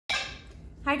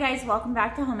Hi guys, welcome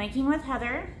back to Homemaking with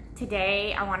Heather.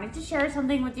 Today I wanted to share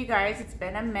something with you guys. It's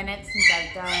been a minute since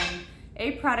I've done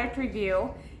a product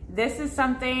review. This is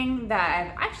something that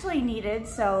I've actually needed,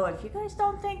 so if you guys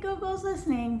don't think Google's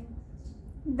listening,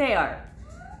 they are.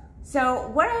 So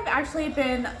what I've actually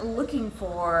been looking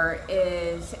for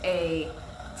is a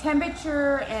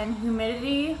temperature and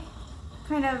humidity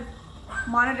kind of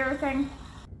monitor thing.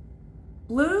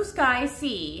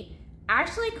 Blueskysea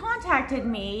actually contacted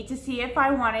me to see if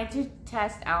I wanted to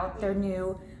test out their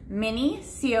new Mini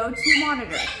CO2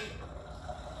 monitor.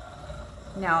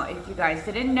 Now, if you guys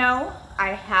didn't know,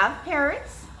 I have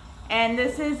parrots, and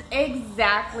this is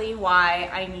exactly why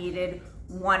I needed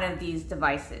one of these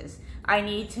devices. I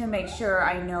need to make sure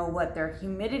I know what their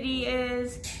humidity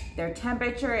is, their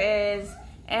temperature is,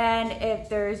 and if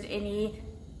there's any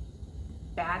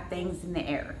bad things in the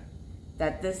air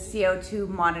that this CO2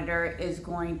 monitor is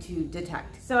going to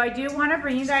detect. So I do want to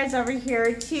bring you guys over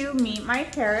here to meet my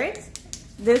parrots.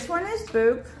 This one is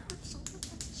Boop.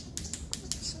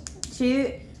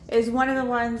 She is one of the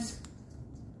ones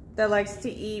that likes to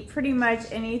eat pretty much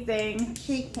anything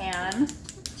she can.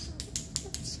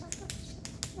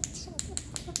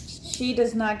 She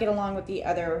does not get along with the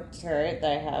other parrot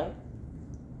that I have.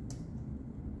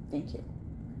 Thank you.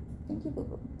 Thank you, Boop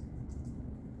Boop.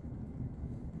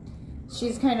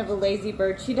 She's kind of a lazy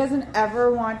bird. She doesn't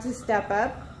ever want to step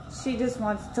up. She just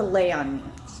wants to lay on me.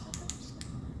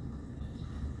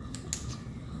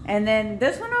 And then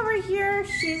this one over here,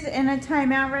 she's in a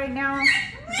timeout right now.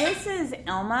 This is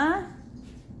Elma.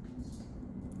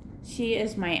 She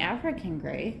is my African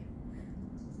gray.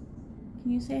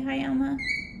 Can you say hi, Elma?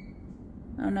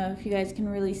 I don't know if you guys can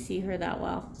really see her that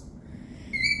well.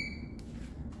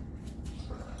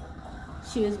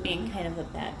 She was being kind of a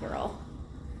bad girl.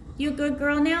 You a good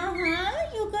girl now, huh?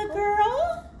 You a good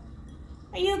girl?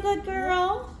 Are you a good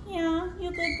girl? Yeah, you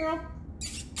a good girl.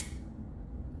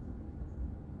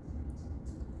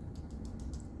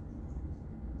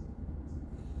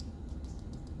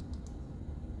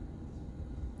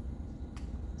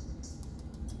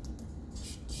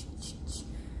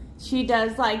 She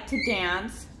does like to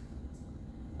dance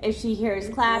if she hears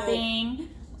clapping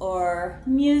or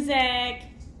music.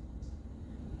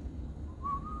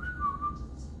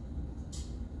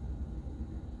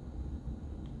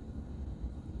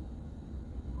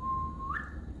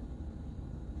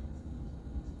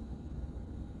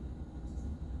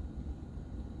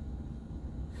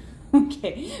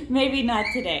 Okay, maybe not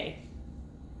today.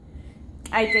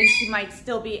 I think she might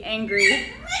still be angry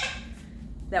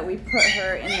that we put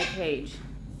her in the cage.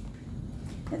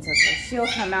 It's okay, she'll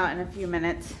come out in a few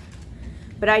minutes.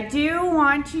 But I do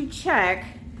want to check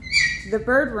the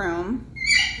bird room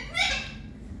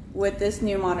with this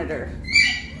new monitor.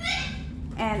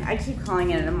 And I keep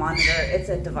calling it a monitor, it's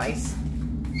a device.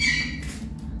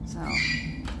 So,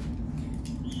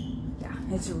 yeah,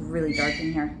 it's really dark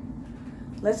in here.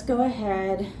 Let's go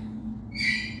ahead,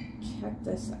 check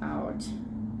this out.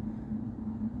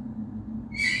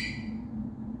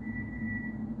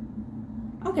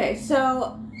 Okay,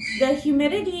 so the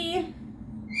humidity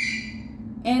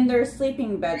in their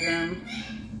sleeping bedroom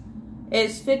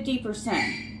is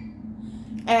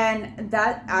 50%. And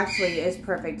that actually is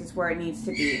perfect. It's where it needs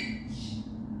to be.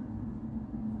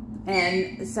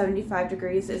 And 75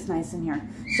 degrees is nice in here.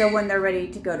 So when they're ready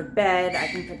to go to bed, I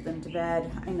can put them to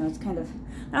bed. I know it's kind of,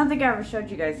 I don't think I ever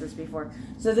showed you guys this before.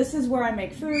 So this is where I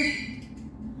make food.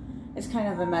 It's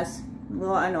kind of a mess, a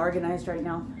little unorganized right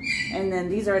now. And then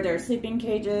these are their sleeping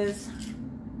cages.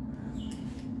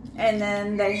 And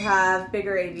then they have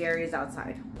bigger aviaries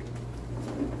outside.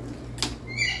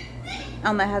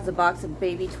 Elma has a box of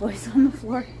baby toys on the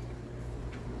floor.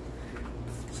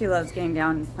 She loves getting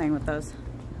down and playing with those.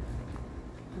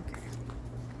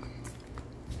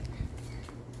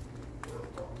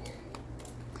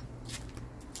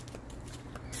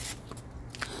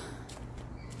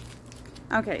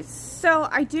 Okay, so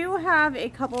I do have a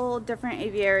couple different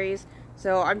aviaries.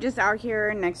 So I'm just out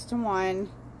here next to one,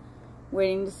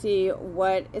 waiting to see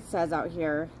what it says out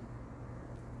here.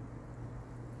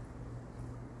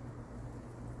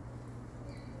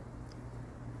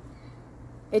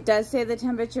 It does say the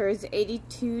temperature is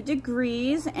 82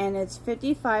 degrees and it's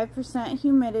 55%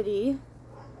 humidity.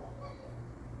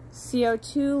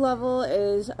 CO2 level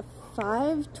is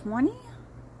 520.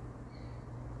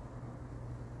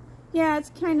 Yeah, it's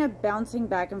kind of bouncing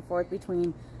back and forth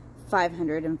between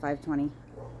 500 and 520.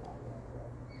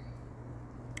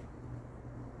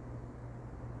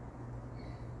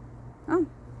 Oh,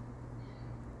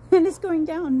 and it's going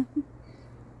down.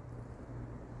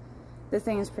 This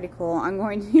thing is pretty cool. I'm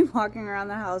going to be walking around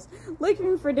the house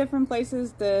looking for different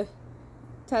places to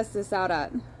test this out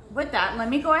at? With that, let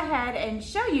me go ahead and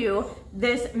show you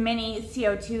this mini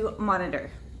CO2 monitor.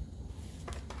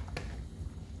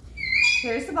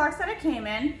 Here's the box that it came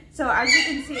in. So as you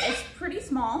can see, it's pretty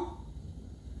small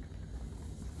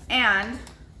and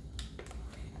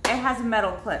it has a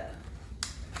metal clip.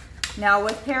 Now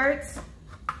with parrots,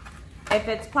 if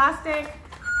it's plastic,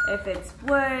 if it's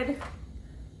wood,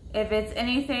 if it's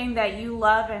anything that you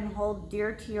love and hold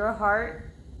dear to your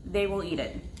heart, they will eat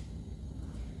it.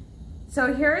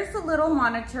 So here's the little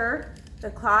monitor.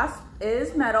 The clasp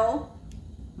is metal,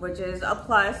 which is a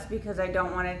plus because I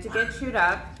don't want it to get chewed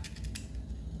up.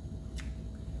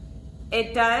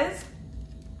 It does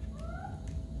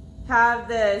have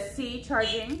the C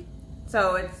charging,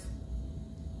 so it's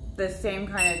the same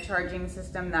kind of charging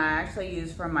system that I actually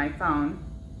use for my phone.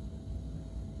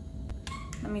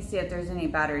 Let me see if there's any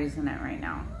batteries in it right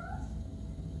now.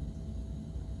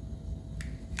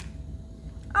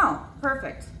 Oh,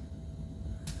 perfect.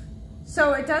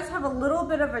 So it does have a little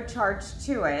bit of a charge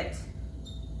to it.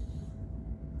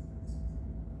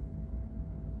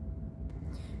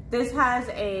 This has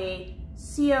a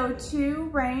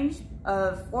CO2 range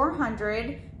of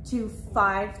 400 to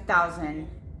 5,000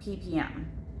 ppm.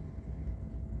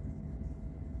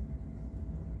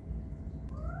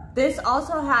 This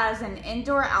also has an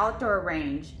indoor-outdoor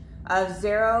range of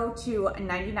 0 to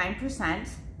 99%.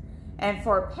 And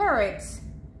for parrots,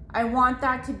 I want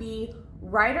that to be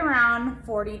right around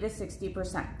 40 to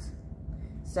 60%.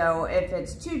 So if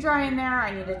it's too dry in there,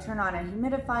 I need to turn on a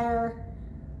humidifier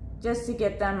just to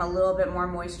get them a little bit more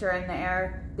moisture in the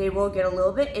air. They will get a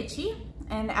little bit itchy.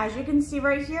 And as you can see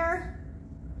right here,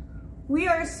 we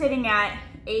are sitting at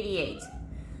 88.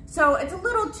 So it's a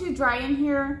little too dry in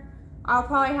here. I'll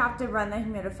probably have to run the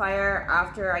humidifier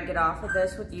after I get off of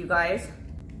this with you guys.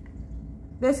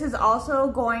 This is also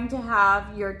going to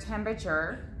have your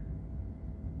temperature.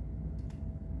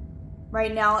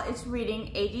 Right now it's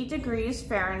reading 80 degrees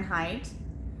Fahrenheit.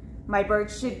 My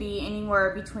birds should be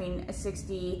anywhere between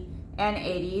 60 and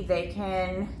 80. They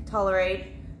can tolerate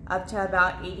up to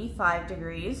about 85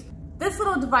 degrees. This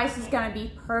little device is gonna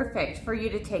be perfect for you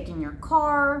to take in your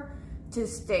car, to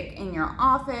stick in your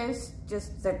office,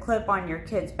 just to clip on your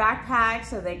kids' backpack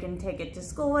so they can take it to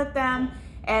school with them.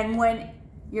 And when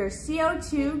your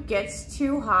CO2 gets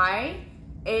too high,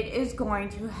 it is going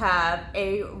to have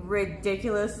a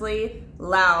ridiculously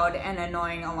loud and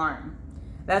annoying alarm.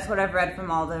 That's what I've read from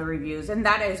all the reviews. And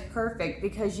that is perfect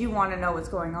because you want to know what's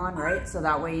going on, right? So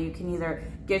that way you can either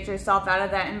get yourself out of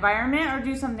that environment or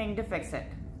do something to fix it.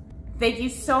 Thank you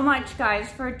so much, guys,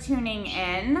 for tuning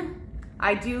in.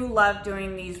 I do love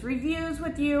doing these reviews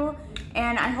with you,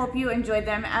 and I hope you enjoyed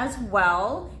them as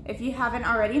well. If you haven't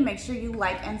already, make sure you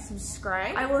like and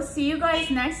subscribe. I will see you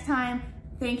guys next time.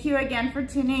 Thank you again for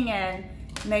tuning in.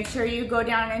 Make sure you go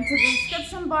down into the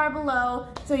description bar below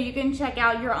so you can check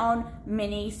out your own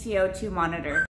mini CO2 monitor.